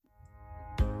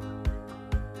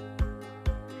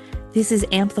This is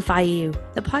Amplify You,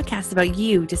 the podcast about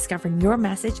you discovering your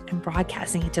message and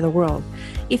broadcasting it to the world.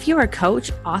 If you're a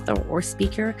coach, author, or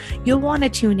speaker, you'll want to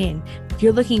tune in. If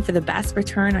you're looking for the best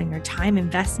return on your time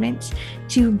investment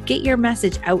to get your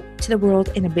message out to the world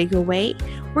in a bigger way,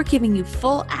 we're giving you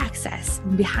full access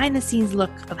and behind the scenes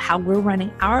look of how we're running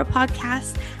our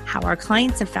podcast, how our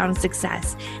clients have found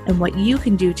success, and what you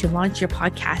can do to launch your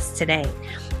podcast today.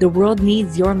 The world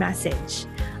needs your message.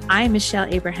 I'm Michelle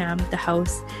Abraham, the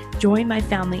host. Join my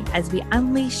family as we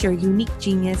unleash your unique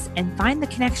genius and find the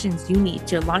connections you need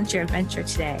to launch your adventure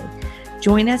today.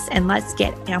 Join us and let's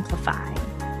get amplified.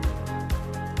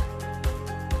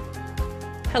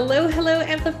 Hello,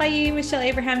 Amplify You. Michelle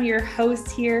Abraham, your host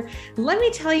here. Let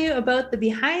me tell you about the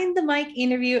behind the mic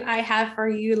interview I have for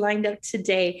you lined up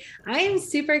today. I am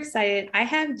super excited. I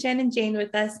have Jen and Jane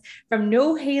with us from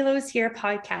No Halos Here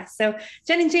podcast. So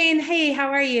Jen and Jane, hey, how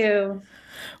are you?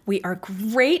 We are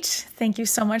great. Thank you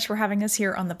so much for having us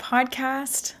here on the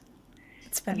podcast.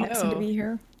 It's been awesome to be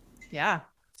here. Yeah,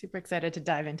 super excited to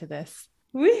dive into this.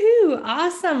 Woohoo!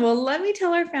 Awesome. Well, let me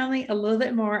tell our family a little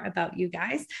bit more about you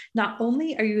guys. Not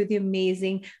only are you the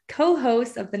amazing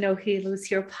co-host of the No Halos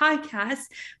Here podcast,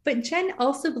 but Jen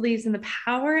also believes in the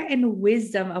power and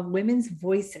wisdom of women's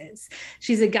voices.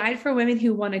 She's a guide for women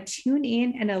who want to tune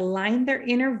in and align their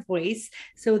inner voice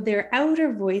so their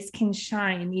outer voice can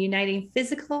shine, uniting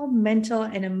physical, mental,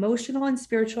 and emotional and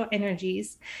spiritual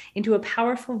energies into a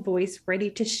powerful voice ready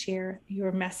to share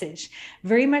your message.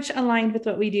 Very much aligned with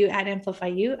what we do at Amplify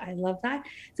You. I love that.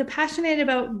 So passionate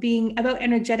about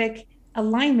energetic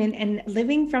alignment and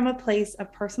living from a place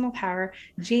of personal power.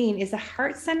 Jane is a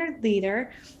heart-centered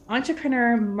leader,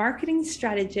 entrepreneur, marketing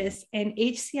strategist, and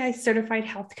HCI certified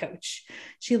health coach.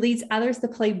 She leads others to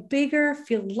play bigger,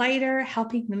 feel lighter,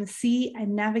 helping them see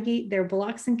and navigate their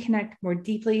blocks and connect more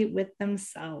deeply with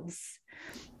themselves.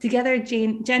 Together,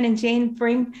 Jen and Jane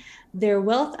bring their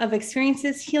wealth of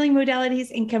experiences, healing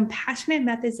modalities, and compassionate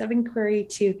methods of inquiry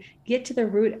to get to the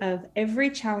root of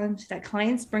every challenge that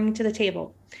clients bring to the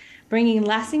table, bringing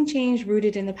lasting change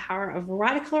rooted in the power of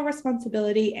radical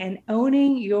responsibility and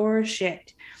owning your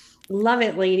shit. Love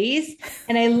it, ladies.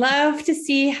 And I love to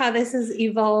see how this has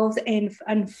evolved and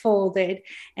unfolded.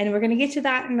 And we're going to get to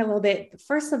that in a little bit. But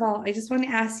first of all, I just want to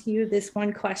ask you this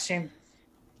one question.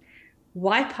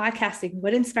 Why podcasting?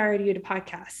 What inspired you to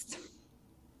podcast?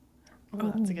 Oh,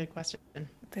 that's a good question.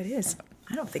 That is.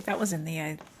 I don't think that was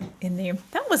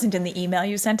that wasn't in the email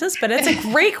you sent us, but it's a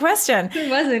great question. It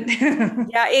wasn't.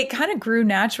 Yeah, it kind of grew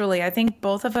naturally. I think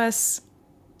both of us,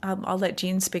 I'll let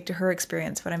Jean speak to her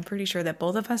experience, but I'm pretty sure that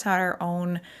both of us had our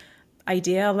own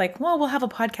idea, like, well, we'll have a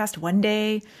podcast one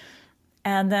day.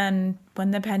 And then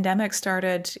when the pandemic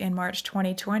started in March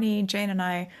 2020, Jane and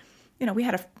I, we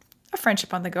had a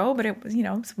friendship on the go, but it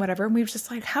was, whatever. And we were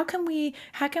just like, how can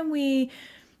we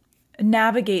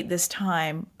navigate this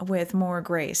time with more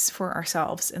grace for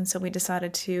ourselves? And so we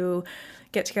decided to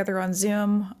get together on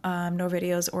Zoom, no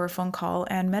videos or a phone call,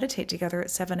 and meditate together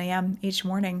at 7 a.m. each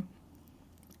morning.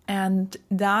 And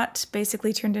that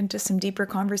basically turned into some deeper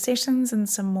conversations and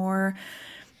some more,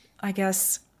 I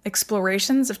guess,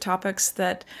 explorations of topics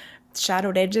that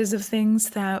shadowed edges of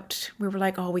things that we were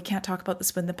like, oh, we can't talk about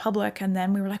this with the public. And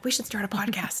then we were like, we should start a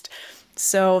podcast.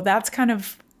 So that's kind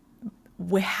of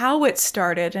how it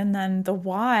started. And then the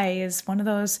why is one of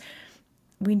those,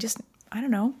 I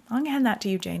don't know. I'm going to hand that to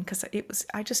you, Jane, because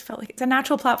I just felt like it's a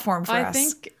natural platform for us. I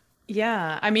think,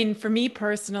 yeah. I mean, for me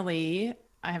personally,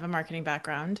 I have a marketing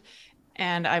background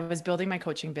and I was building my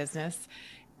coaching business,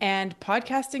 and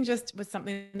podcasting just was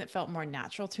something that felt more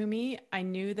natural to me. I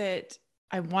knew that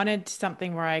I wanted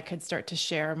something where I could start to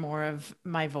share more of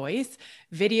my voice.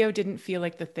 Video didn't feel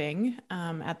like the thing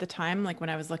at the time, like when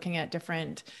I was looking at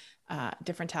different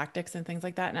tactics and things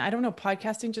like that. And I don't know,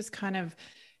 podcasting just kind of,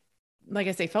 like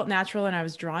I say, felt natural and I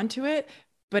was drawn to it,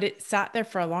 but it sat there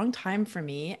for a long time for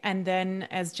me. And then,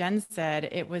 as Jen said,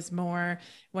 it was more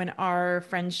when our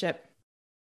friendship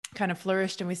kind of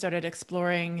flourished and we started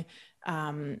exploring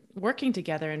working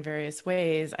together in various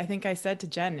ways. I think I said to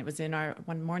Jen, it was in our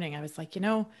one morning, I was like,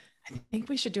 I think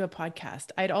we should do a podcast.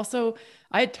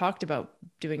 I had talked about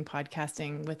doing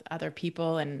podcasting with other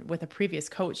people and with a previous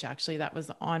coach, actually, that was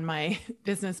on my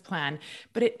business plan.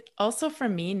 But it also, for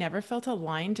me, never felt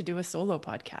aligned to do a solo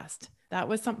podcast. That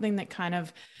was something that kind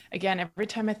of, again, every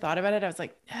time I thought about it, I was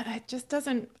like, it just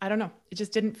doesn't, I don't know. It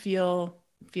just didn't feel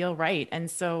right. And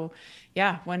so,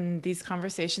 yeah, when these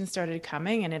conversations started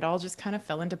coming and it all just kind of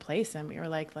fell into place and we were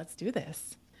like, let's do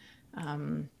this.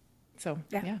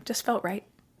 Yeah, just felt right.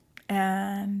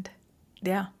 And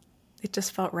yeah, it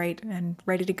just felt right and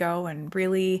ready to go and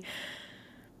really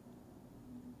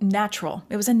natural.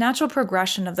 It was a natural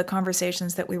progression of the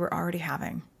conversations that we were already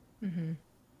having. Mm-hmm.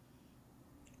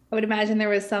 I would imagine there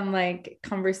was some like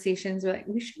conversations where like,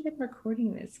 we should have been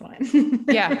recording this one.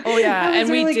 Yeah. Oh yeah. And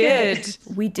really we did. good.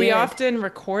 We did. We often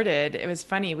recorded. It was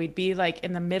funny. We'd be like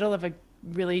in the middle of a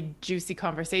really juicy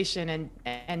conversation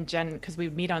and Jen, because we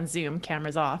would meet on Zoom,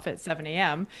 cameras off at 7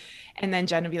 a.m. And then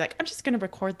Jen would be like, I'm just going to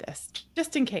record this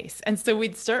just in case. And so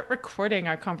we'd start recording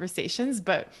our conversations,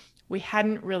 but we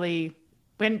hadn't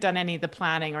done any of the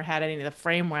planning or had any of the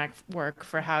framework work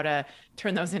for how to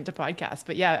turn those into podcasts.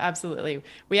 But yeah, absolutely.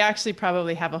 We actually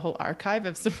probably have a whole archive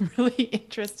of some really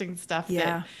interesting stuff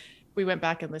that we went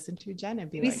back and listened to, Jen, and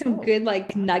be maybe like, some good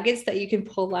like nuggets that you can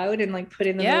pull out and like put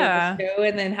in the middle of the show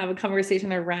and then have a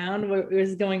conversation around what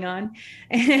was going on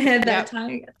at that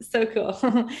time. So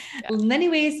cool. Many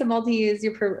ways to multi-use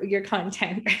your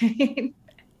content, right?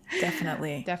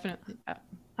 Definitely.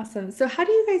 Awesome. So how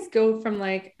do you guys go from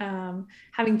like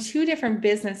having two different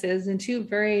businesses and two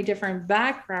very different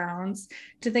backgrounds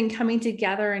to then coming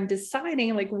together and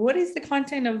deciding like what is the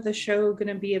content of the show going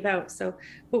to be about? So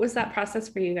what was that process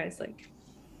for you guys like?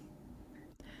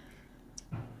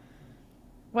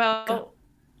 Well,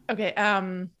 okay.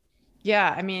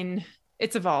 Yeah, I mean,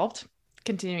 it's evolved,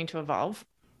 continuing to evolve.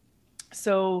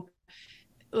 So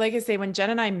like I say, when Jen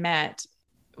and I met,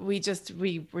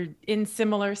 we were in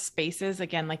similar spaces.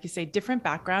 Again, like you say, different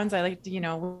backgrounds. I like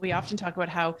to, we often talk about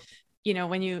how,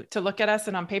 to look at us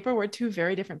and on paper, we're two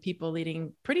very different people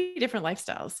leading pretty different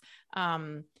lifestyles.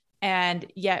 And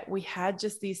yet we had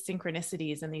just these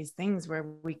synchronicities and these things where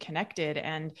we connected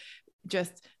and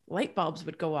just light bulbs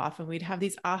would go off and we'd have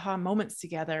these aha moments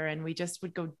together and we just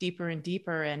would go deeper and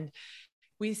deeper. And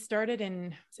we started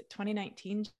in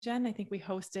 2019, Jen. I think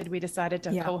we decided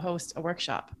to co-host a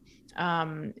workshop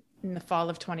in the fall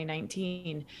of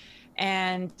 2019.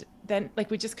 And then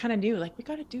like, we just kind of knew like, we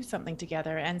got to do something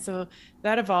together. And so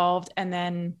that evolved. And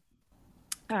then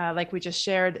like we just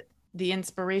shared, the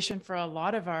inspiration for a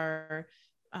lot of our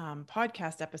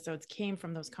podcast episodes came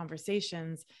from those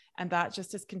conversations. And that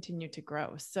just has continued to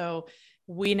grow. So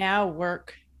we now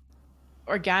work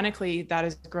organically, that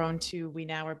has grown to, we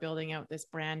now are building out this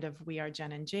brand of We Are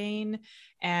Jen and Jane.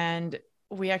 And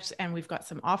we've got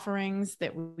some offerings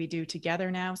that we do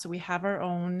together now. So we have our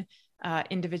own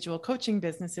individual coaching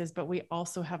businesses, but we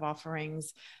also have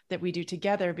offerings that we do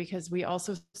together because we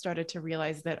also started to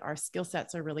realize that our skill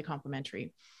sets are really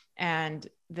complementary and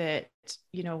that,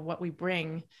 what we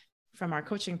bring from our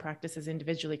coaching practices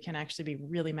individually can actually be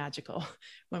really magical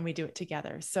when we do it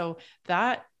together. So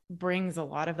that brings a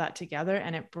lot of that together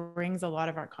and it brings a lot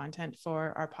of our content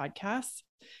for our podcasts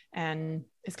and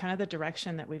is kind of the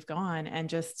direction that we've gone. And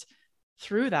just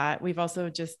through that, we've also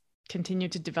just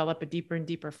continued to develop a deeper and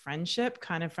deeper friendship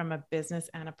kind of from a business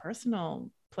and a personal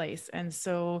place. And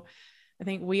so I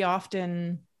think we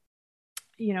often,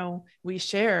 we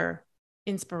share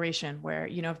inspiration where,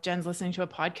 if Jen's listening to a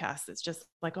podcast, it's just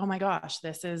like, oh my gosh,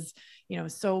 this is,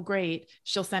 so great.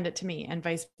 She'll send it to me and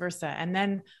vice versa. And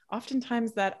then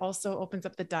oftentimes that also opens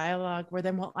up the dialogue where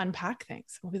then we'll unpack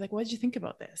things. We'll be like, what did you think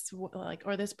about this? Like,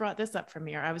 or this brought this up for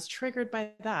me, or I was triggered by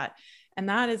that. And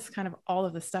that is kind of all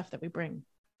of the stuff that we bring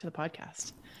to the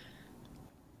podcast.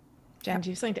 Jen, do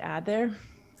you have something to add there?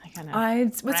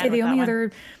 I would say the only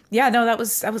other, that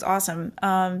was awesome.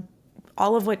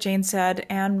 All of what Jane said.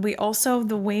 And we also,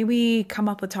 the way we come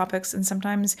up with topics and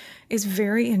sometimes is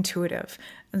very intuitive.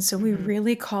 And so we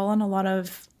really call on a lot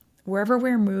of wherever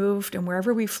we're moved and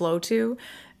wherever we flow to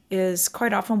is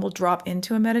quite often we'll drop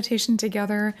into a meditation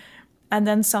together and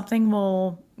then something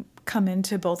will come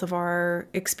into both of our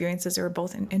experiences or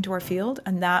both into our field.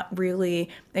 And that really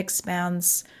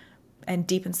expands and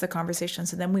deepens the conversation.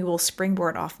 So then we will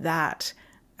springboard off that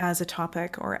as a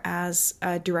topic or as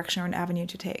a direction or an avenue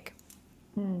to take.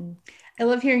 I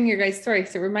love hearing your guys' story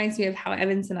because it reminds me of how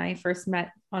Evans and I first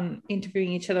met on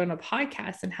interviewing each other on a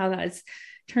podcast and how that's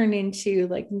turned into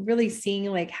like really seeing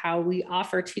like how we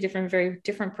offer two different, very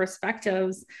different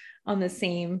perspectives on the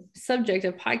same subject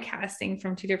of podcasting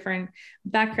from two different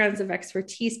backgrounds of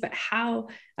expertise. But how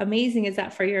amazing is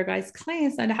that for your guys'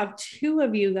 clients now to have two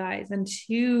of you guys and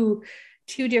two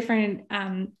different,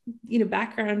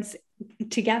 backgrounds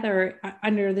together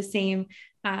under the same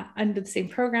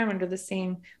program, under the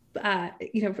same,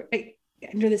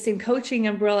 under the same coaching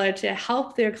umbrella to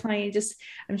help their client. Just,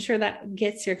 I'm sure that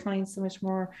gets your clients so much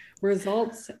more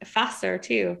results faster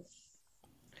too.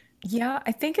 Yeah,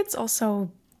 I think it's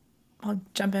also I'll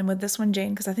jump in with this one,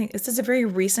 Jane, because I think this is a very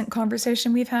recent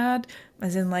conversation we've had,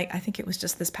 as in like, I think it was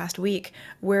just this past week,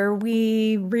 where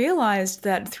we realized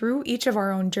that through each of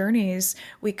our own journeys,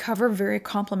 we cover very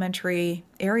complementary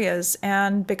areas.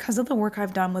 And because of the work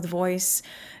I've done with voice,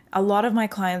 a lot of my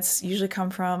clients usually come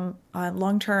from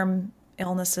long-term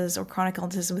illnesses or chronic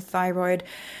illnesses with thyroid.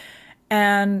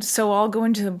 And so I'll go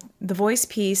into the voice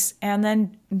piece, and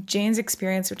then Jane's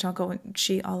experience, which I'll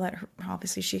let her,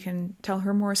 obviously she can tell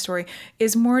her more story,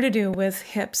 is more to do with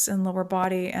hips and lower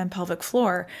body and pelvic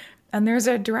floor. And there's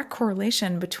a direct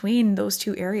correlation between those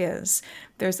two areas.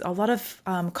 There's a lot of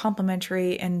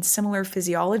complementary and similar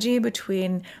physiology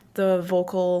between the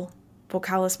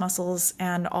vocalis muscles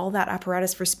and all that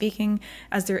apparatus for speaking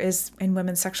as there is in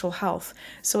women's sexual health.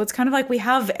 So it's kind of like we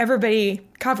have everybody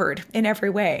covered in every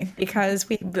way, because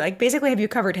we like basically have you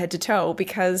covered head to toe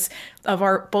because of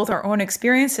both our own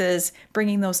experiences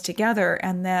bringing those together,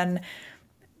 and then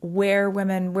where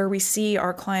we see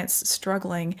our clients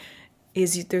struggling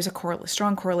is there's a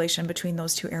strong correlation between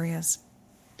those two areas.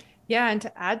 Yeah, and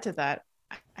to add to that,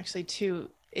 actually too,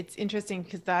 it's interesting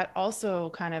because that also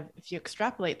kind of, if you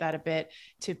extrapolate that a bit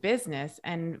to business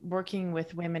and working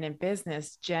with women in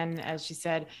business, Jen, as she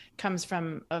said, comes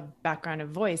from a background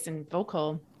of voice and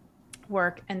vocal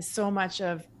work. And so much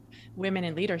of women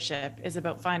in leadership is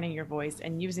about finding your voice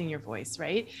and using your voice,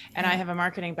 right? And I have a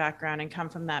marketing background and come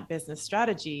from that business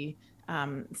strategy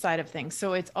side of things.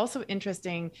 So it's also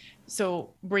interesting.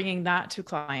 So bringing that to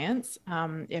clients,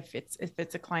 if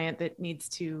it's a client that needs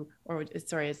to,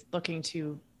 is looking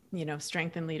to,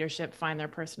 strengthen leadership, find their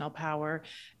personal power.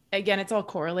 Again, it's all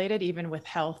correlated, even with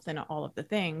health and all of the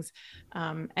things.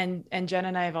 And Jen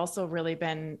and I have also really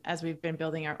been, as we've been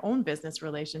building our own business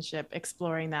relationship,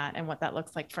 exploring that and what that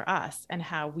looks like for us and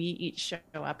how we each show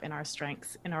up in our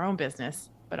strengths in our own business,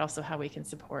 but also how we can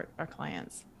support our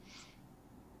clients.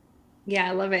 Yeah,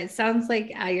 I love it. It sounds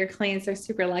like your clients are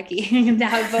super lucky to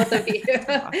have both of you.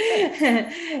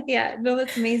 Yeah, no,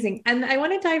 that's amazing. And I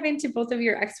want to dive into both of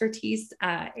your expertise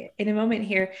in a moment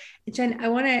here. Jen,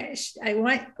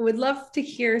 would love to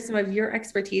hear some of your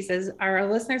expertise, as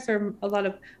our listeners are a lot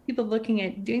of people looking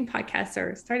at doing podcasts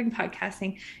or starting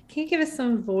podcasting. Can you give us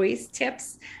some voice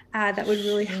tips that would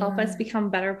really help us become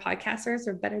better podcasters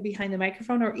or better behind the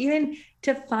microphone, or even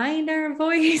to find our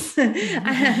voice?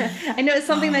 I know it's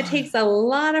something that takes a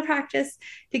lot of practice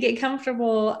to get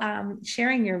comfortable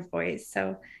sharing your voice.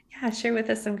 So yeah, share with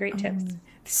us some great tips.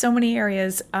 So many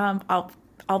areas. I'll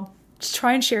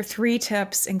try and share 3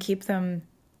 tips and keep them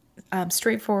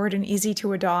straightforward and easy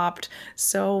to adopt.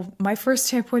 So my first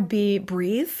tip would be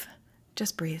breathe,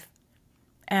 just breathe.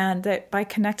 And that by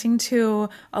connecting to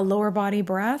a lower body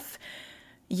breath,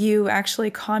 you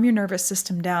actually calm your nervous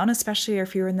system down, especially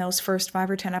if you're in those first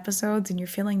 5 or 10 episodes and you're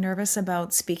feeling nervous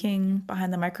about speaking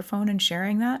behind the microphone and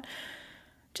sharing that.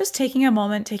 Just taking a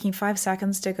moment, taking 5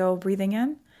 seconds to go breathing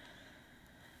in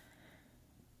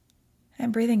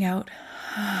and breathing out.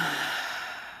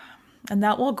 And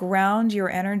that will ground your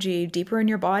energy deeper in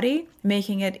your body,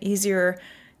 making it easier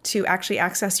to actually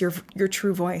access your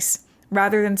true voice,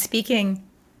 rather than speaking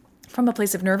from a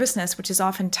place of nervousness, which is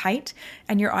often tight,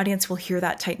 and your audience will hear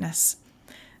that tightness.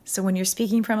 So when you're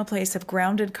speaking from a place of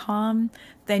grounded calm,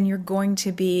 then you're going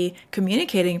to be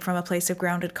communicating from a place of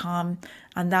grounded calm,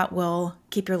 and that will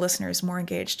keep your listeners more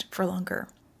engaged for longer.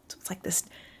 So it's like this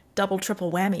double,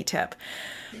 triple whammy tip.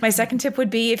 My second tip would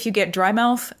be, if you get dry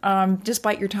mouth, just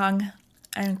bite your tongue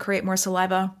and create more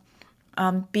saliva.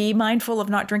 Be mindful of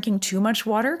not drinking too much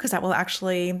water, because that will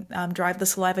actually drive the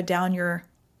saliva down your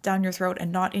throat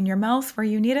and not in your mouth where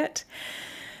you need it.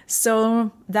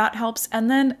 So that helps.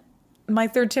 And then my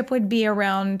third tip would be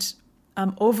around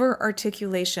over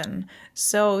articulation.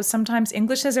 So sometimes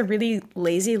English is a really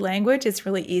lazy language. It's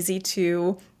really easy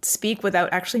to speak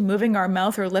without actually moving our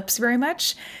mouth or lips very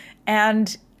much.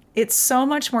 And it's so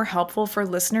much more helpful for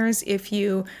listeners if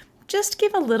you just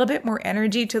give a little bit more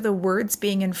energy to the words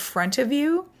being in front of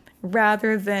you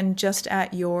rather than just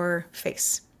at your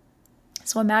face.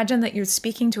 So imagine that you're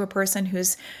speaking to a person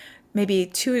who's maybe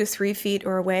 2 to 3 feet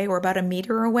or away, or about a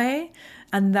meter away,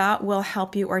 and that will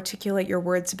help you articulate your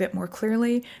words a bit more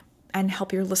clearly and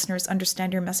help your listeners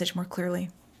understand your message more clearly.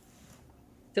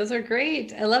 Those are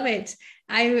great. I love it.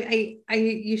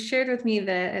 You shared with me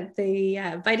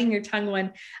the biting your tongue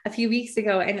one a few weeks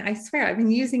ago, and I swear I've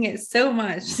been using it so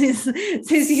much since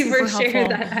you first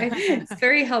shared that. It's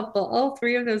very helpful. All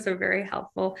 3 of those are very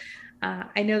helpful.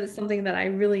 I know that's something that I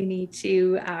really need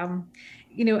to,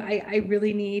 I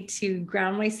really need to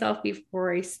ground myself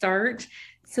before I start,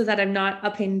 so that I'm not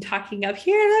up and talking up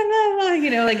here,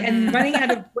 and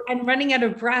running out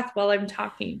of breath while I'm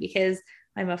talking, because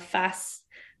I'm a fast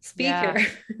speaker.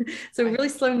 So really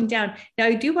slowing down. Now,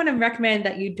 I do want to recommend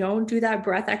that you don't do that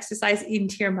breath exercise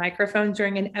into your microphone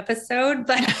during an episode,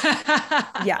 but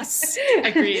yes,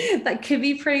 agreed. That could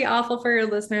be pretty awful for your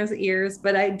listeners' ears,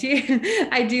 but I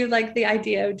do like the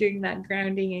idea of doing that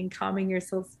grounding and calming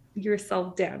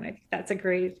yourself down. I think that's a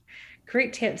great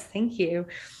tips. Thank you.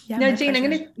 Yeah, now, Jane, I'm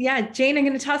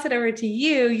going to toss it over to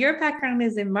you. Your background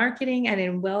is in marketing and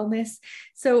in wellness.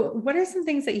 So what are some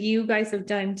things that you guys have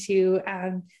done to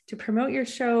promote your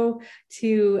show,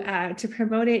 to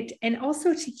promote it, and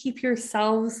also to keep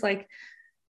yourselves like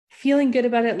feeling good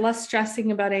about it, less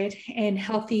stressing about it, and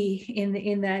healthy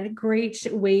in that great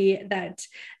way that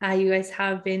you guys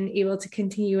have been able to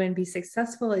continue and be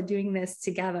successful at doing this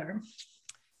together?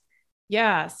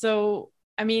 Yeah. So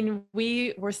I mean,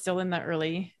 we were still in the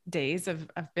early days of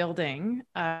building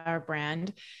our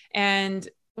brand, and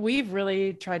we've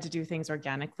really tried to do things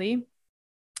organically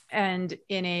and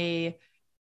in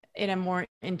a more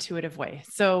intuitive way.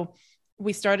 So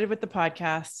we started with the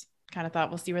podcast, kind of thought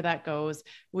we'll see where that goes.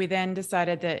 We then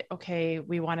decided that, okay,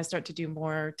 we want to start to do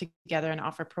more together and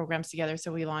offer programs together.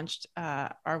 So we launched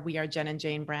our We Are Jen and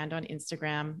Jane brand on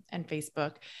Instagram and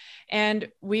Facebook. And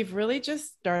we've really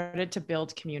just started to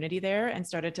build community there and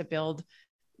started to build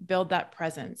that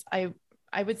presence.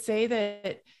 I would say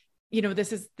that, you know,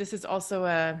 this is also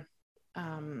a,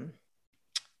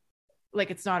 like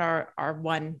it's not our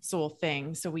one sole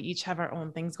thing. So we each have our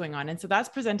own things going on. And so that's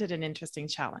presented an interesting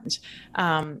challenge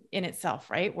in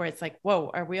itself, right? Where it's like, whoa,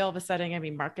 are we all of a sudden going to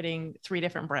be marketing 3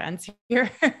 different brands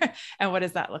here? And what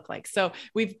does that look like? So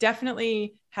we've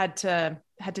definitely had to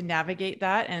navigate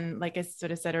that. And like I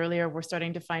sort of said earlier, we're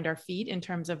starting to find our feet in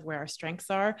terms of where our strengths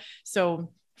are.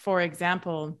 So for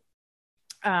example,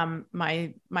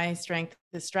 my strength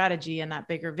is strategy and that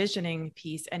bigger visioning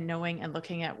piece, and knowing and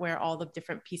looking at where all the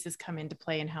different pieces come into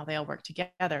play and how they all work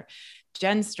together.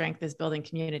 Jen's strength is building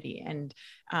community. And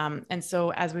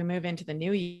so as we move into the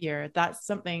new year, that's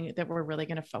something that we're really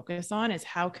going to focus on, is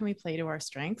how can we play to our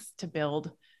strengths to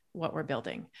build what we're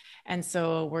building. And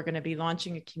so we're going to be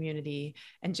launching a community,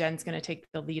 and Jen's going to take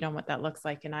the lead on what that looks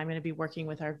like. And I'm going to be working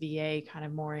with our VA kind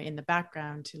of more in the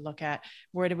background to look at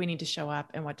where do we need to show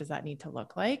up and what does that need to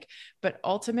look like. But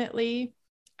ultimately,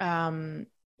 you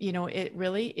know, it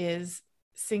really is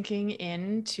sinking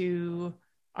into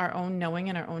our own knowing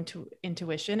and our own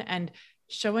intuition and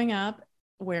showing up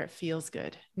where it feels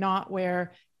good, not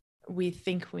where we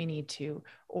think we need to,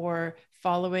 or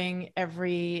following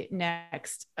every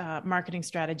next marketing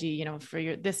strategy, you know, for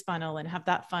this funnel and have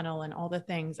that funnel and all the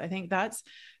things. I think that's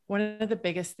one of the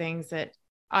biggest things that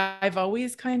I've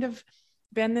always kind of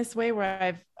been this way,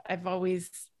 where I've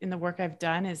always, in the work I've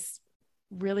done, is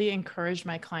really encouraged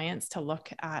my clients to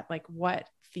look at like what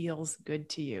feels good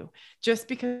to you. Just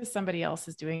because somebody else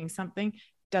is doing something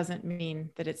doesn't mean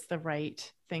that it's the right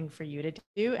thing for you to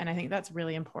do. And I think that's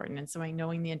really important. And so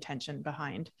knowing the intention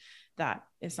behind that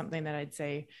is something that I'd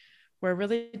say we're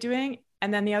really doing.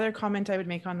 And then the other comment I would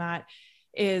make on that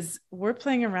is we're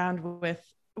playing around with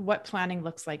what planning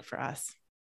looks like for us.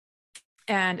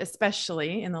 And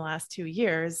especially in the last 2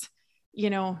 years, you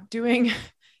know, doing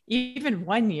even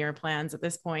 1 year plans at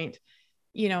this point,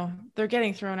 you know, they're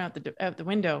getting thrown out the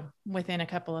window within a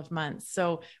couple of months.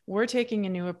 So we're taking a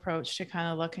new approach to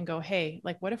kind of look and go, hey,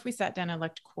 like, what if we sat down and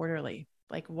looked quarterly?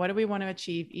 Like, what do we want to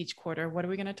achieve each quarter? What are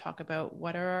we going to talk about?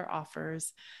 What are our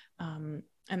offers? And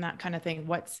that kind of thing.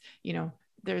 What's, you know,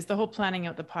 there's the whole planning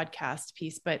out the podcast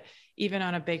piece, but even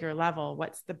on a bigger level,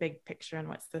 what's the big picture and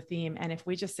what's the theme? And if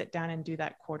we just sit down and do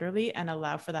that quarterly and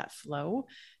allow for that flow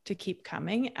to keep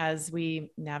coming as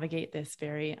we navigate this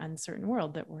very uncertain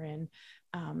world that we're in,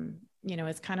 you know,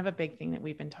 it's kind of a big thing that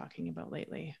we've been talking about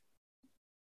lately.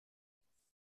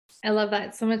 I love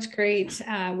that. So much great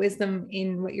wisdom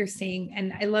in what you're saying.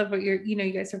 And I love what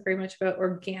you guys are very much about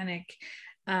organic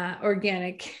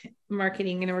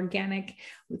marketing and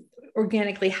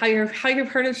organically how your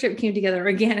partnership came together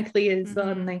organically as well.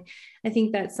 And I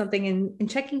think that's something in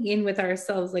checking in with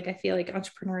ourselves. Like, I feel like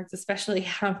entrepreneurs especially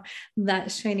have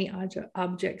that shiny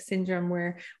object syndrome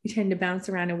where we tend to bounce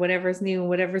around, and whatever's new and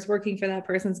whatever's working for that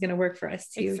person is going to work for us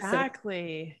too.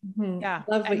 Exactly. So, yeah.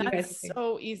 Love what you guys are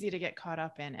so easy to get caught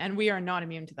up in. And we are not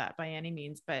immune to that by any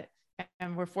means,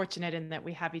 and we're fortunate in that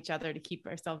we have each other to keep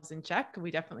ourselves in check. We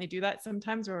definitely do that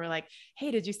sometimes, where we're like, hey,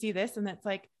 did you see this? And that's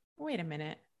like, wait a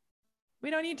minute. We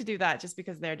don't need to do that just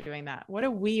because they're doing that. What do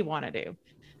we want to do?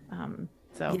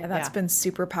 So Yeah, that's been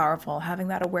super powerful, having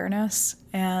that awareness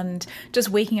and just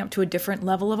waking up to a different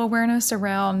level of awareness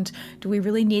around, do we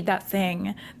really need that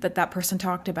thing that that person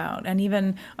talked about? And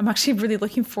even I'm actually really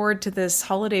looking forward to this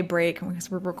holiday break because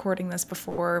we're recording this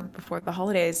before the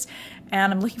holidays,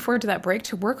 and I'm looking forward to that break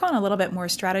to work on a little bit more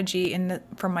strategy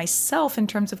for myself in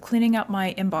terms of cleaning up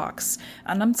my inbox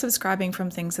and unsubscribing from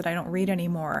things that I don't read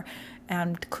anymore,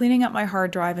 and cleaning up my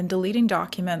hard drive and deleting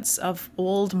documents of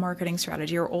old marketing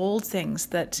strategy or old things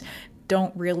that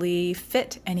don't really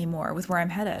fit anymore with where I'm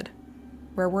headed,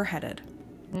 where we're headed.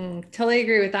 Totally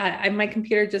agree with that. My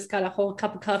computer just got a whole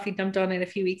cup of coffee dumped on it a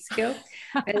few weeks ago.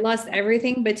 I lost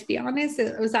everything, but to be honest,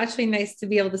 it was actually nice to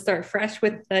be able to start fresh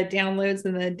with the downloads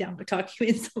and the download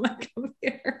documents on my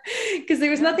computer because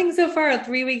there was nothing so far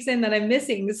 3 weeks in that I'm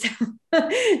missing. So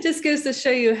it just goes to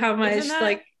show you how much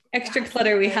like extra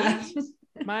clutter we have.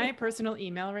 My personal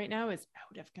email right now is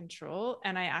out of control.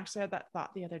 And I actually had that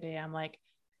thought the other day. I'm like,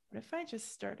 what if I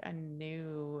just start a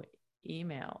new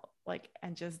email? Like,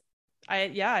 and just,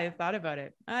 I thought about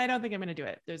it. I don't think I'm going to do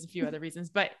it. There's a few other reasons,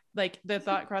 but like the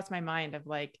thought crossed my mind of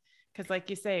like, cause like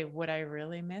you say, would I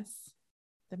really miss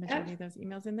the majority of those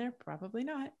emails in there? Probably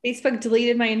not. Facebook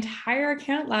deleted my entire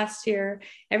account last year,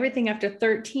 everything after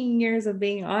 13 years of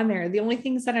being on there. The only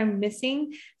things that I'm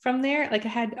missing from there, like I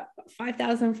had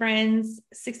 5,000 friends,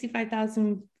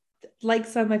 65,000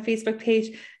 likes on my Facebook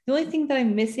page. The only thing that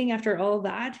I'm missing after all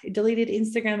that, I deleted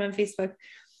Instagram and Facebook,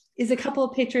 is a couple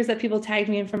of pictures that people tagged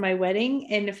me in from my wedding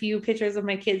and a few pictures of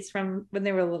my kids from when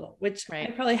they were little, which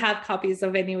I probably have copies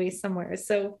of anyway somewhere.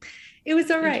 So it was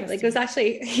all right. Like it was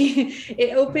actually,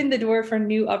 it opened the door for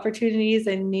new opportunities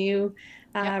and new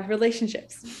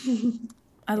relationships.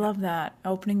 I love that,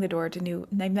 opening the door to new.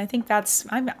 I think that's,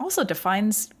 I also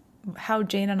defines how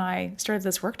Jane and I started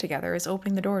this work together, is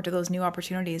opening the door to those new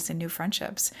opportunities and new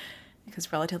friendships.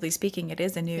 Because relatively speaking, it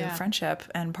is a new friendship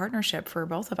and partnership for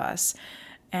both of us.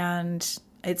 And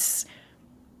it's,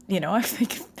 I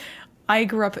think I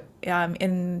grew up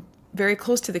in very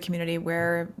close to the community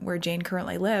where Jane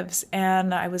currently lives.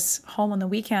 And I was home on the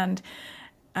weekend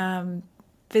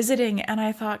visiting, and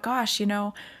I thought, gosh,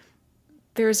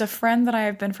 there's a friend that I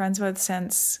have been friends with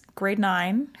since grade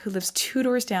 9 who lives 2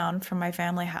 doors down from my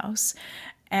family house.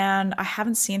 And I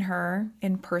haven't seen her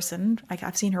in person. Like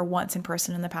I've seen her once in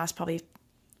person in the past probably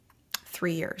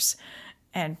 3 years.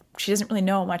 And she doesn't really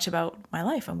know much about my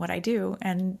life and what I do.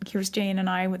 And here's Jane and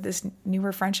I with this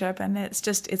newer friendship. And it's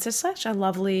just such a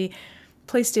lovely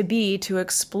place to be, to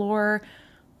explore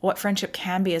what friendship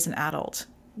can be as an adult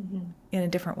in a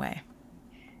different way.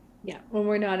 Yeah, when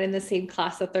we're not in the same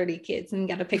class of 30 kids and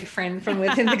got to pick a friend from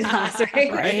within the class,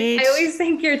 right? Right. I always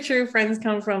think your true friends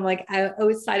come from like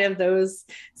outside of those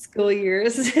school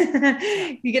years.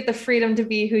 You get the freedom to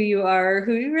be who you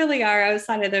really are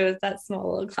outside of that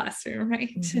small little classroom,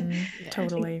 right? Mm-hmm.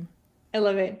 Totally. I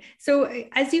love it. So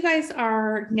as you guys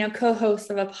are now co-hosts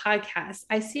of a podcast,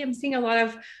 I'm seeing a lot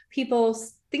of people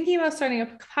thinking about starting a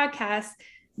podcast,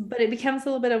 but it becomes a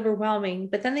little bit overwhelming.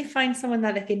 But then they find someone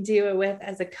that they can do it with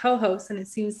as a co-host, and it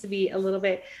seems to be a little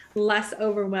bit less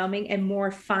overwhelming and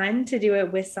more fun to do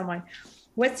it with someone.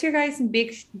 What's your guys'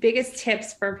 biggest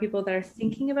tips for people that are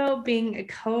thinking about being a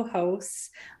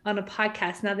co-host on a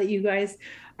podcast now that you guys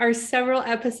are several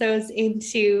episodes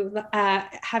into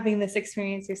having this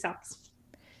experience yourselves?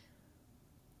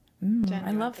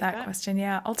 I love that question.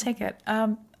 Yeah, I'll take it.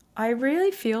 I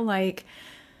really feel like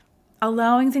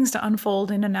allowing things to unfold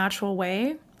in a natural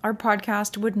way, our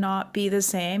podcast would not be the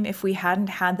same if we hadn't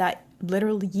had that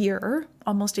literal year,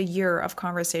 almost a year of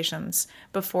conversations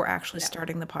before actually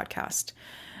starting the podcast.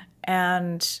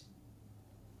 And,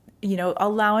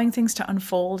 allowing things to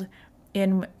unfold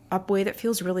in a way that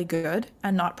feels really good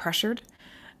and not pressured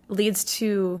leads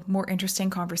to more interesting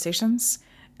conversations.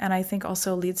 And I think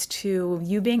also leads to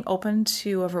you being open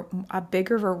to a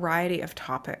bigger variety of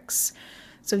topics.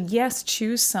 So yes,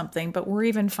 choose something, but we're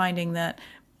even finding that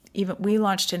we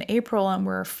launched in April and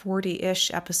we're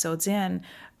 40-ish episodes in,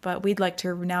 but we'd like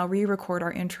to now re-record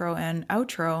our intro and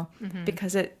outro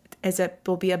because it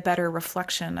will be a better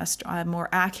reflection, a more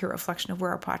accurate reflection of where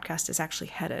our podcast is actually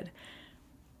headed.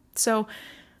 So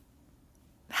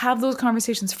have those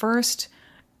conversations first.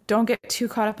 Don't get too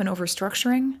caught up in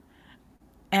overstructuring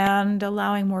and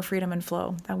allowing more freedom and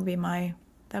flow. That would be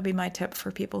my tip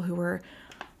for people who are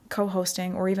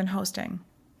co-hosting or even hosting.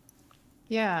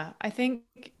 Yeah, I think,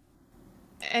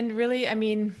 and really, I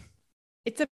mean,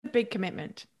 it's a big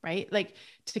commitment, right? Like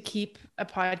to keep a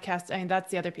podcast. I mean, that's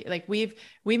the other piece. Like we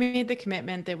made the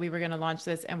commitment that we were going to launch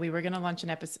this and we were going to launch an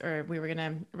episode, or we were going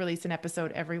to release an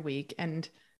episode every week. And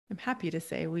I'm happy to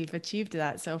say we've achieved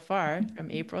that so far. From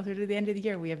April through to the end of the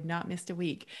year. We have not missed a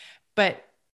week. But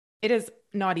it is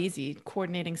not easy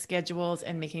coordinating schedules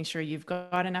and making sure you've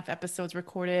got enough episodes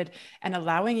recorded, and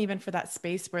allowing even for that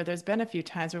space where there's been a few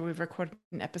times where we've recorded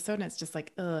an episode and it's just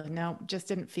like, no, just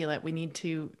didn't feel it. We need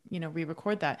to,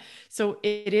 re-record that. So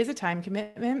it is a time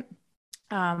commitment.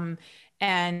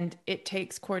 And it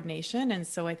takes coordination. And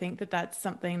so I think that that's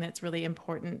something that's really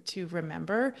important to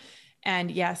remember. And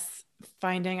yes,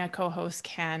 finding a co-host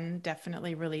can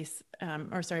definitely relieve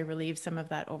some of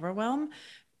that overwhelm,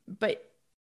 but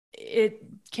it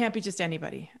can't be just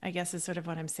anybody, I guess, is sort of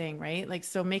what I'm saying, right? Like,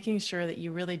 so making sure that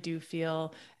you really do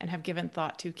feel and have given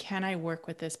thought to, can I work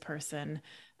with this person,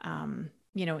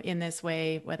 in this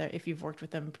way, whether if you've worked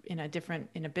with them in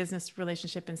a business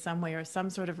relationship in some way or some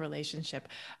sort of relationship.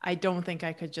 I don't think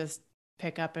I could just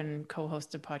pick up and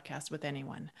co-host a podcast with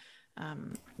anyone.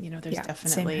 There's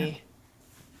definitely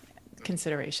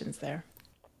considerations there.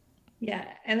 Yeah,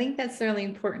 I think that's certainly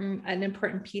an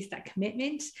important piece, that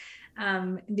commitment,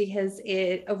 because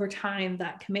over time,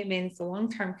 that commitment is a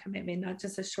long-term commitment, not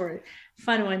just a short,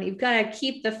 fun one. You've got to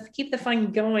keep the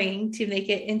fun going to make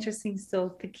it interesting still,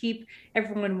 to keep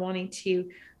everyone wanting to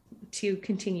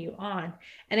continue on.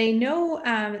 And I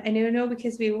know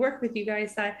because we work with you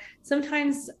guys that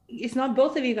sometimes it's not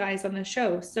both of you guys on the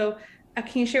show. So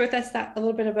can you share with us a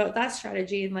little bit about that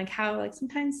strategy, and like how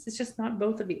sometimes it's just not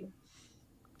both of you?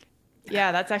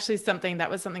 Yeah, that's actually something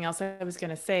else I was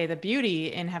going to say. The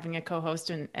beauty in having a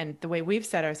co-host and the way we've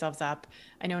set ourselves up,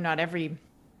 I know not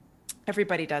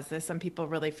everybody does this. Some people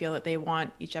really feel that they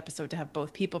want each episode to have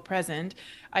both people present.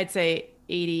 I'd say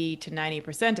 80 to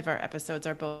 90% of our episodes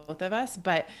are both of us,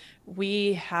 but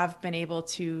we have been able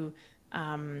to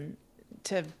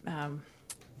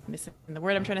missing the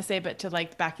word I'm trying to say, but to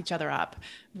like back each other up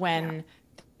when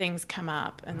things come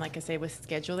up. And like I say, with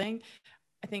scheduling,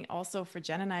 I think also for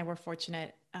Jen and I, we're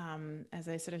fortunate, as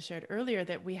I sort of shared earlier,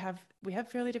 that we have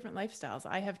fairly different lifestyles.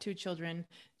 I have 2 children.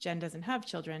 Jen doesn't have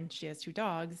children. She has 2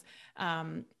 dogs,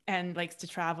 and likes to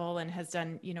travel and has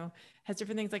done, has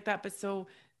different things like that. But so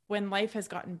when life has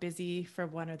gotten busy for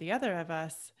one or the other of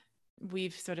us,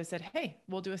 we've sort of said, hey,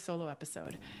 we'll do a solo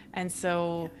episode. And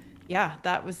so,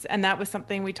 that was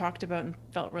something we talked about and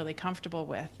felt really comfortable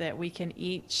with, that we can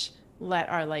each let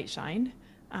our light shine.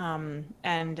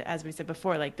 And as we said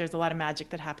before, like, there's a lot of magic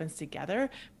that happens together,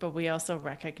 but we also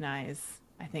recognize,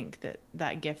 I think,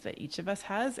 that gift that each of us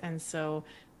has. And so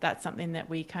that's something that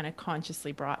we kind of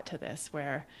consciously brought to this,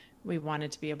 where we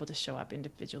wanted to be able to show up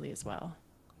individually as well.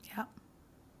 Yeah.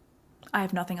 I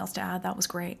have nothing else to add. That was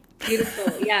great.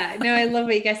 Beautiful. Yeah. No, I love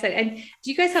what you guys said. And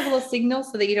do you guys have a little signal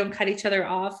so that you don't cut each other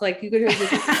off? Like, you guys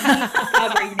are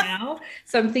right now.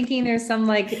 So I'm thinking there's some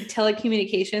like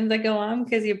telecommunications that go on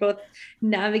because you're both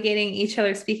navigating each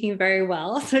other speaking very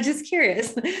well. So just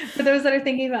curious for those that are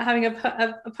thinking about having a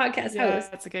podcast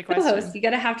host. That's a good question. Co-host, you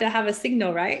got to have a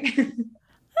signal, right?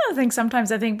 I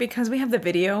think because we have the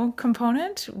video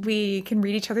component, we can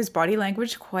read each other's body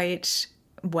language quite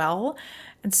well.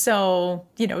 And so,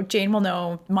 Jane will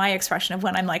know my expression of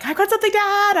when I'm like, I got something to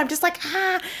add. I'm just like,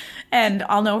 and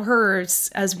I'll know hers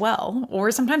as well.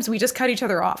 Or sometimes we just cut each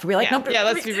other off. We're like, nope. Yeah,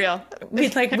 let's be real.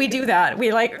 We do that.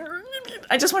 We like,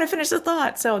 I just want to finish the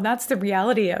thought. So that's the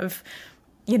reality of,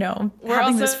 we're having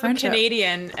also this friendship.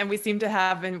 Canadian, and we seem to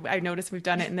have, and I noticed we've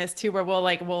done it in this too, where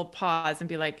we'll pause and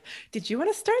be like, did you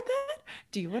want to start that?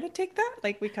 Do you want to take that?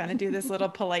 Like, we kind of do this little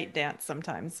polite dance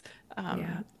sometimes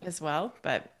as well.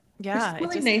 But yeah,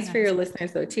 it's really nice for your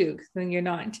listeners though too, because then you're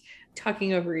not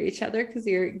talking over each other, because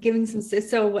you're giving some.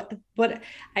 So what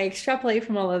I extrapolate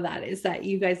from all of that is that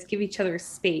you guys give each other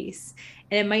space,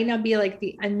 and it might not be like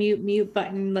the unmute mute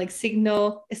button like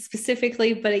signal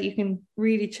specifically, but you can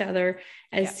read each other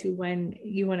as to when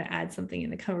you want to add something in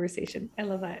the conversation. I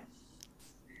love that.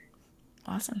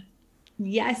 Awesome.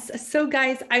 Yes. So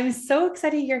guys, I'm so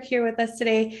excited you're here with us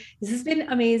today. This has been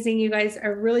amazing. You guys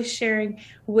are really sharing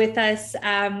with us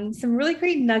some really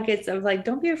great nuggets of like,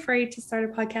 don't be afraid to start a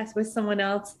podcast with someone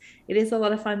else. It is a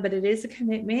lot of fun, but it is a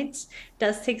commitment. It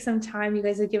does take some time. You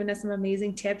guys have given us some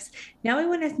amazing tips. Now I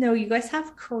want to know, you guys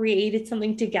have created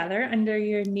something together under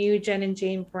your new Jen and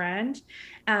Jane brand,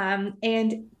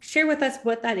 and share with us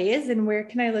what that is and where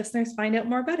can our listeners find out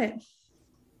more about it.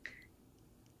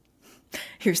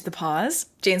 Here's the pause.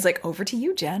 Jane's like, over to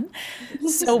you, Jen.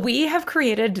 So we have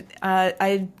created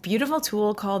a beautiful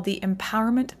tool called the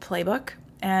Empowerment Playbook.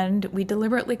 And we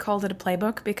deliberately called it a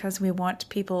playbook because we want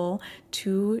people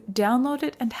to download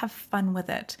it and have fun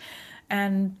with it.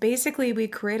 And basically, we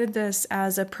created this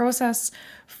as a process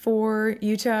for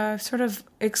you to sort of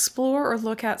explore or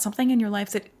look at something in your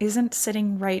life that isn't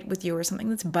sitting right with you, or something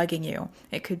that's bugging you.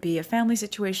 It could be a family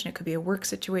situation, it could be a work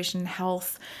situation,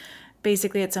 health.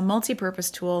 basically it's a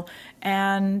multi-purpose tool,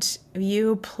 and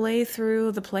you play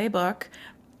through the playbook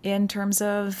in terms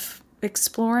of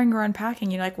exploring or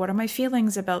unpacking. You're like, what are my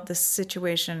feelings about this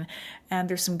situation? And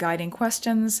there's some guiding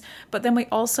questions, but then we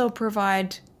also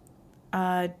provide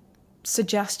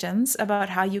suggestions about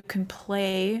how you can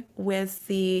play with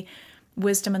the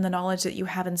wisdom and the knowledge that you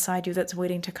have inside you that's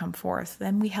waiting to come forth.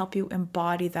 Then we help you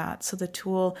embody that. So the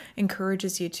tool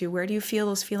encourages you to, where do you feel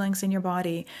those feelings in your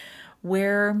body?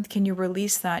 Where can you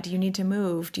release that? Do you need to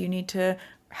move? Do you need to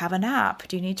have a nap?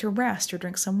 Do you need to rest or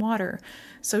drink some water?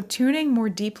 So tuning more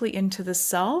deeply into the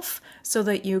self so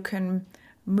that you can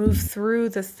move through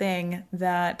the thing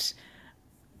that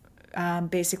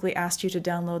basically asked you to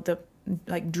download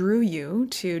drew you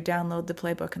to download the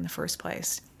playbook in the first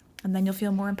place. And then you'll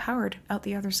feel more empowered out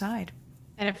the other side.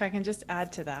 And if I can just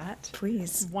add to that,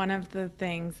 please. One of the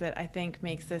things that I think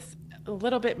makes this a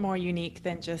little bit more unique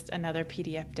than just another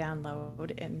PDF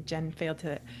download, and Jen failed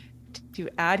to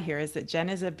add here, is that Jen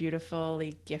is a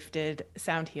beautifully gifted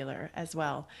sound healer as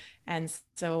well. And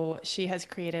so she has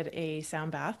created a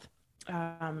sound bath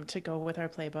to go with our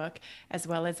playbook, as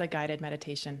well as a guided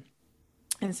meditation.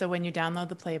 And so when you download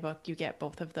the playbook, you get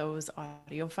both of those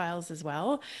audio files as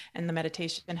well. And the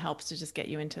meditation helps to just get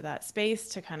you into that space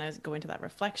to kind of go into that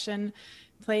reflection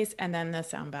place. And then the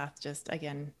sound bath just,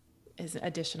 again, is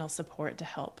additional support to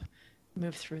help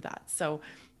move through that. So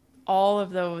all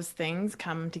of those things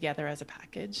come together as a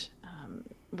package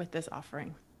with this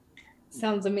offering.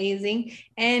 Sounds amazing.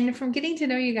 And from getting to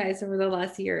know you guys over the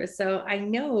last year or so, I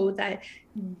know that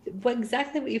what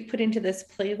you've put into this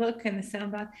playbook and the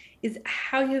sound bath is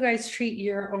how you guys treat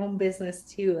your own business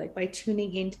too, like by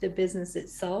tuning into the business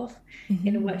itself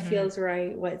and what feels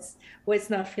right, what's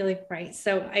not feeling right.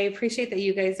 So I appreciate that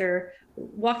you guys are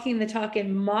walking the talk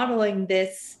and modeling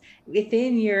this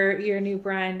within your new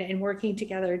brand and working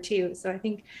together too. So I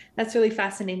think that's really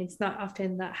fascinating. It's not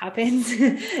often that happens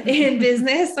in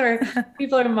business, or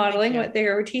people are modeling what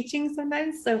they're teaching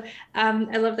sometimes. So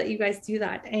I love that you guys do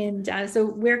that. And so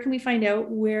where can we find out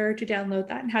where to download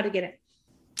that and how to get it?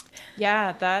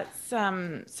 Yeah, that's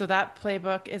so that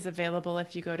playbook is available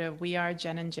if you go to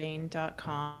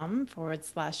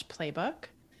wearejenandjane.com/playbook.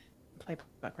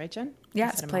 Playbook, right, Jen? Yeah,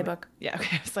 it's playbook. Yeah,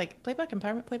 okay. It's like playbook,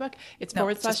 empowerment playbook. It's no,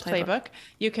 /playbook.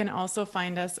 You can also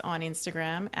find us on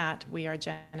Instagram at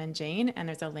wearejenandjane, and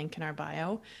there's a link in our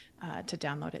bio to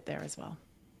download it there as well.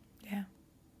 Yeah.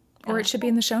 Or it should be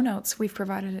in the show notes. We've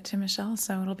provided it to Michelle,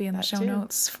 so it'll be in the show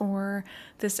notes for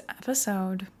this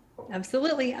episode.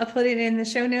 Absolutely. I'll put it in the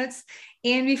show notes.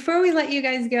 And before we let you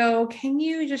guys go, can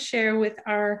you just share with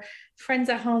our friends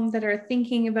at home that are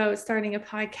thinking about starting a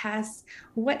podcast,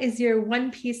 what is your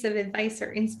one piece of advice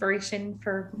or inspiration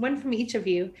for one from each of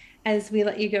you as we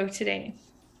let you go today?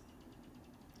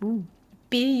 Ooh.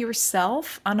 Be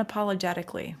yourself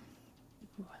unapologetically.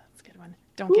 Ooh, that's a good one.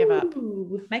 Don't give up.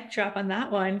 Mic drop on that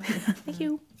one. Thank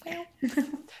you.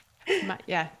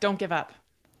 Yeah, don't give up.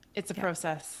 It's a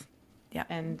process. Yeah.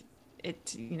 And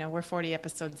we're 40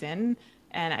 episodes in,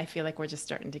 and I feel like we're just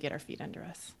starting to get our feet under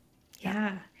us.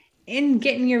 Yeah. And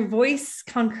getting your voice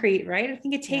concrete, right? I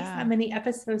think it takes that many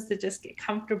episodes to just get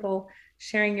comfortable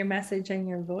sharing your message and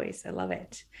your voice. I love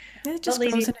it. It just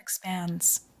grows and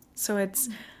expands. So it's,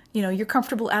 you're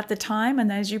comfortable at the time,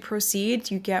 and as you proceed,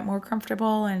 you get more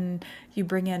comfortable and you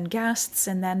bring in guests,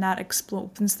 and then that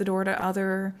opens the door to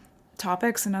other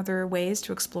topics and other ways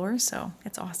to explore. So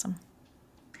it's awesome.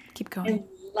 Keep going.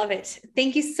 Love it.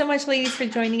 Thank you so much, ladies, for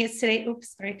joining us today.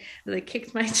 Oops, sorry, I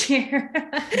kicked my chair.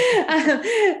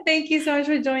 Thank you so much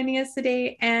for joining us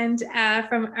today. And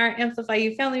from our Amplify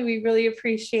You family, we really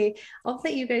appreciate all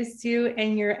that you guys do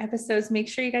and your episodes. Make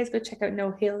sure you guys go check out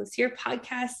No Halos Here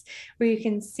podcast, where you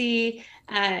can see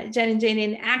Jen and Jane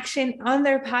in action on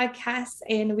their podcasts.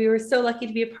 And we were so lucky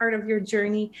to be a part of your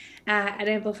journey at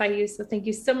Amplify You. So thank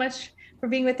you so much for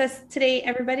being with us today,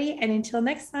 everybody. And until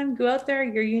next time, go out there.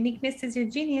 Your uniqueness is your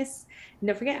genius. And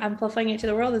don't forget, amplifying it to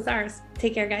the world is ours.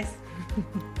 Take care, guys.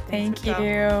 Thank you.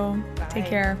 Bye. Take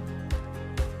care.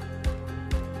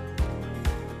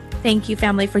 Thank you,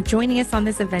 family, for joining us on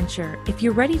this adventure. If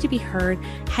you're ready to be heard,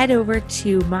 head over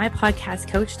to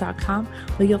mypodcastcoach.com,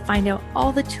 where you'll find out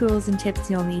all the tools and tips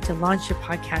you'll need to launch your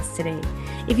podcast today.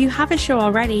 If you have a show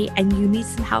already and you need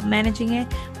some help managing it,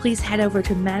 please head over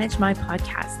to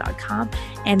managemypodcast.com,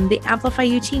 and the Amplify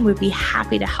You team would be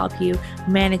happy to help you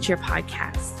manage your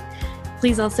podcast.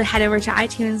 Please also head over to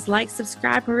iTunes,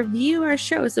 subscribe, and review our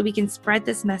show so we can spread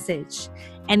this message.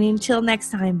 And until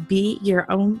next time, be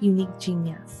your own unique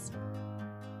genius.